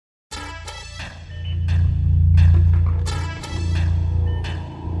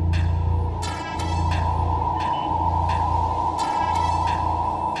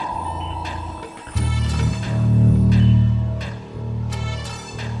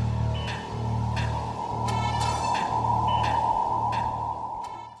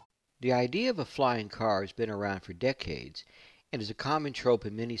The idea of a flying car has been around for decades and is a common trope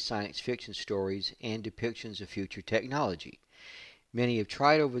in many science fiction stories and depictions of future technology. Many have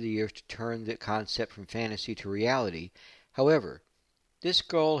tried over the years to turn the concept from fantasy to reality. However, this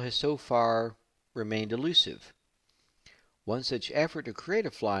goal has so far remained elusive. One such effort to create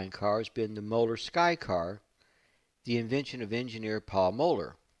a flying car has been the Moller Skycar, the invention of engineer Paul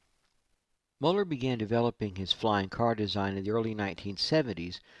Moller. Moller began developing his flying car design in the early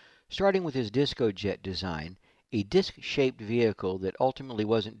 1970s, starting with his disco jet design, a disc-shaped vehicle that ultimately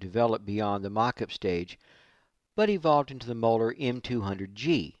wasn't developed beyond the mock-up stage, but evolved into the Moller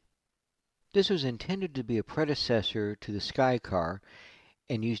M200G. This was intended to be a predecessor to the Skycar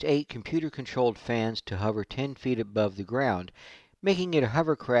and used 8 computer-controlled fans to hover 10 feet above the ground, making it a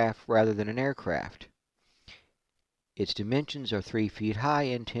hovercraft rather than an aircraft. Its dimensions are 3 feet high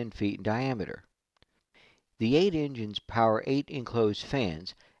and 10 feet in diameter. The 8 engines power 8 enclosed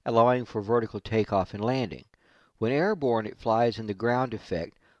fans, allowing for vertical takeoff and landing. When airborne, it flies in the ground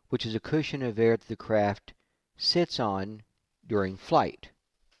effect, which is a cushion of air that the craft sits on during flight.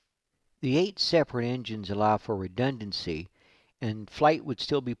 The 8 separate engines allow for redundancy, and flight would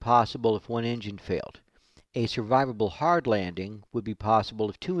still be possible if one engine failed. A survivable hard landing would be possible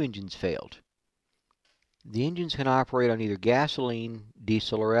if 2 engines failed. The engines can operate on either gasoline,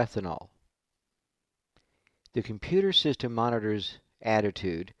 diesel, or ethanol. The computer system monitors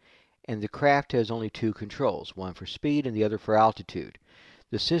attitude, and the craft has only 2 controls, one for speed and the other for altitude.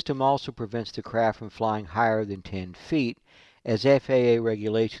 The system also prevents the craft from flying higher than 10 feet, as FAA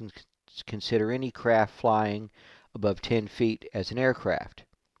regulations consider any craft flying above 10 feet as an aircraft.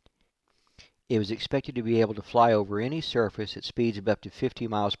 It was expected to be able to fly over any surface at speeds of up to 50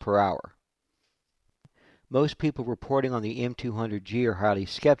 miles per hour. Most people reporting on the M200G are highly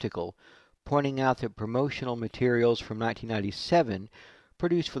skeptical, pointing out that promotional materials from 1997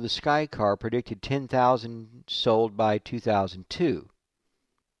 produced for the Skycar predicted 10,000 sold by 2002.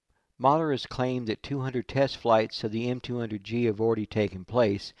 Moller has claimed that 200 test flights of the M200G have already taken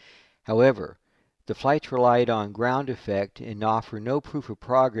place. However, the flights relied on ground effect and offer no proof of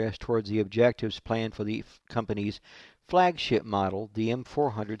progress towards the objectives planned for the company's flagship model, the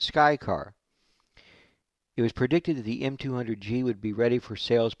M400 Skycar. It was predicted that the M200G would be ready for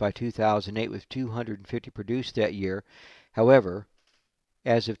sales by 2008 with 250 produced that year. However,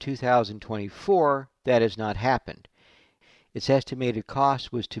 as of 2024, that has not happened. Its estimated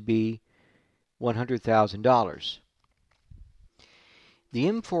cost was to be $100,000. The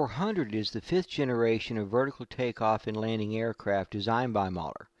M400 is the 5th generation of vertical takeoff and landing aircraft designed by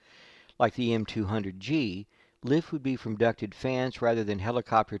Moller. Like the M200G, lift would be from ducted fans rather than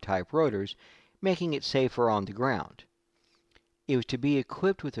helicopter-type rotors, making it safer on the ground. It was to be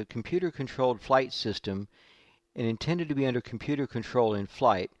equipped with a computer-controlled flight system and intended to be under computer control in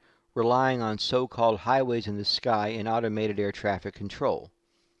flight, relying on so-called highways in the sky and automated air traffic control.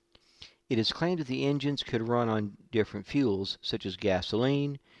 It is claimed that the engines could run on different fuels, such as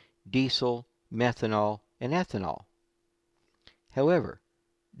gasoline, diesel, methanol, and ethanol. However,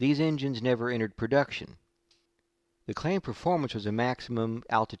 these engines never entered production. The claimed performance was a maximum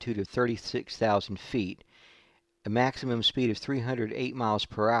altitude of 36,000 feet, a maximum speed of 308 miles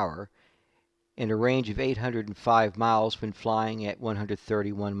per hour, and a range of 805 miles when flying at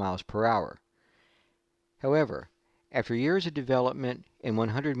 131 miles per hour. However, after years of development and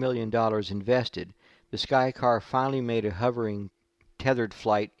 $100 million invested, the Skycar finally made a hovering tethered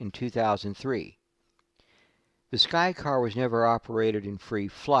flight in 2003. The Skycar was never operated in free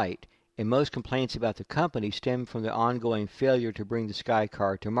flight, and most complaints about the company stem from the ongoing failure to bring the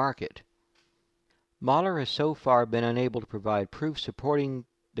Skycar to market. Moller has so far been unable to provide proof supporting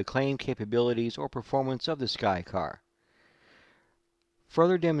the claimed capabilities or performance of the Skycar.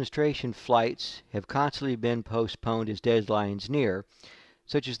 Further demonstration flights have constantly been postponed as deadlines near,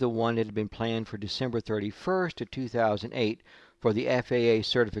 such as the one that had been planned for December 31st of 2008 for the FAA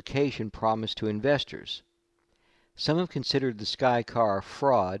certification promised to investors. Some have considered the Skycar a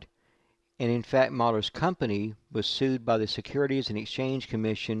fraud, and in fact Moller's company was sued by the Securities and Exchange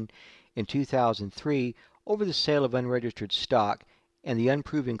Commission in 2003 over the sale of unregistered stock and the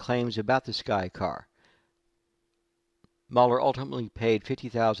unproven claims about the Skycar. Moller ultimately paid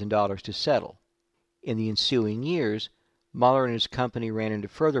 $50,000 to settle. In the ensuing years, Moller and his company ran into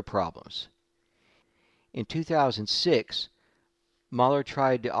further problems. In 2006, Moller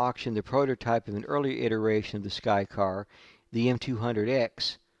tried to auction the prototype of an earlier iteration of the Skycar, the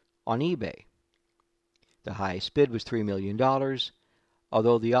M200X, on eBay. The highest bid was $3 million,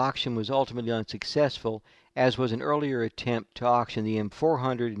 although the auction was ultimately unsuccessful, as was an earlier attempt to auction the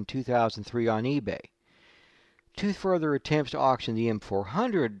M400 in 2003 on eBay. Two further attempts to auction the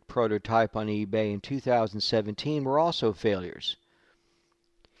M400 prototype on eBay in 2017 were also failures.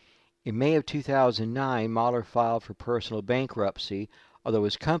 In May of 2009, Moller filed for personal bankruptcy, although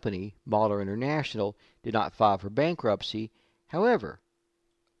his company, Moller International, did not file for bankruptcy. However,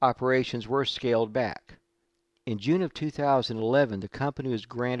 operations were scaled back. In June of 2011, the company was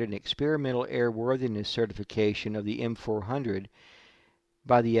granted an experimental airworthiness certification of the M400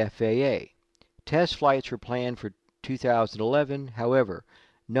 by the FAA. Test flights were planned for 2011. However,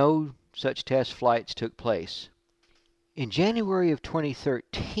 no such test flights took place. In January of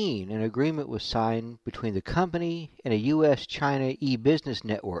 2013, an agreement was signed between the company and a U.S.-China e-business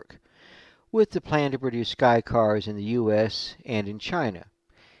network, with the plan to produce Skycars in the U.S. and in China.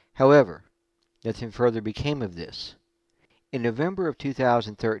 However, nothing further became of this. In November of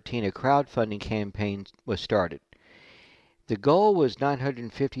 2013, a crowdfunding campaign was started. The goal was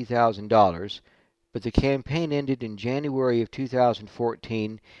 $950,000, but the campaign ended in January of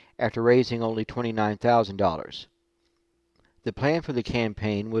 2014 after raising only $29,000. The plan for the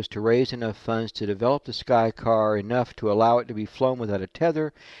campaign was to raise enough funds to develop the Skycar enough to allow it to be flown without a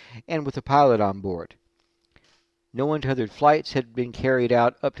tether and with a pilot on board. No untethered flights had been carried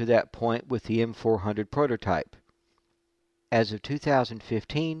out up to that point with the M400 prototype. As of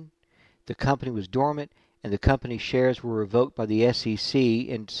 2015, the company was dormant and the company's shares were revoked by the SEC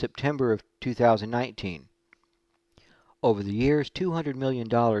in September of 2019. Over the years, $200 million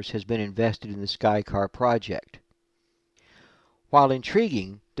has been invested in the Skycar project. While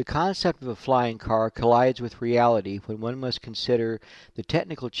intriguing, the concept of a flying car collides with reality when one must consider the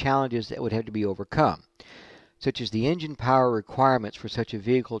technical challenges that would have to be overcome, such as the engine power requirements for such a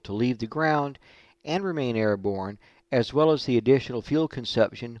vehicle to leave the ground and remain airborne, as well as the additional fuel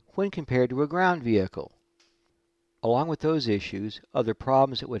consumption when compared to a ground vehicle. Along with those issues, other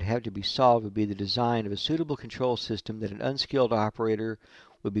problems that would have to be solved would be the design of a suitable control system that an unskilled operator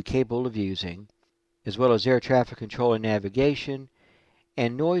would be capable of using, as well as air traffic control and navigation,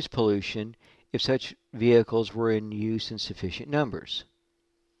 and noise pollution if such vehicles were in use in sufficient numbers.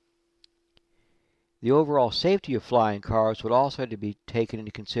 The overall safety of flying cars would also have to be taken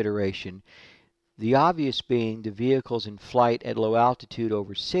into consideration, the obvious being the vehicles in flight at low altitude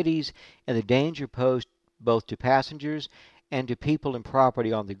over cities and the danger posed both to passengers and to people and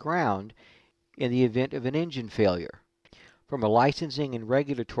property on the ground in the event of an engine failure. From a licensing and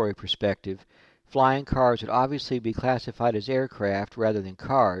regulatory perspective, flying cars would obviously be classified as aircraft rather than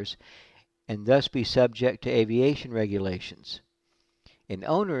cars, and thus be subject to aviation regulations. And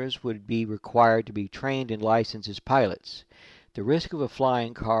owners would be required to be trained and licensed as pilots. The risk of a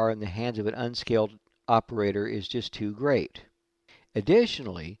flying car in the hands of an unskilled operator is just too great.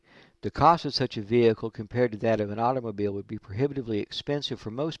 Additionally, the cost of such a vehicle compared to that of an automobile would be prohibitively expensive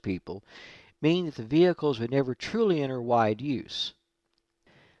for most people, meaning that the vehicles would never truly enter wide use.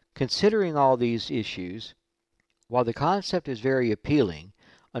 Considering all these issues, while the concept is very appealing,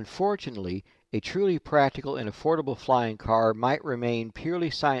 unfortunately, a truly practical and affordable flying car might remain purely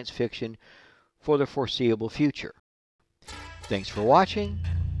science fiction for the foreseeable future. Thanks for watching.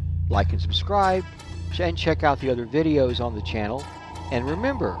 Like and subscribe, and check out the other videos on the channel. And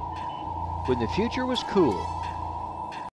remember, when the future was cool,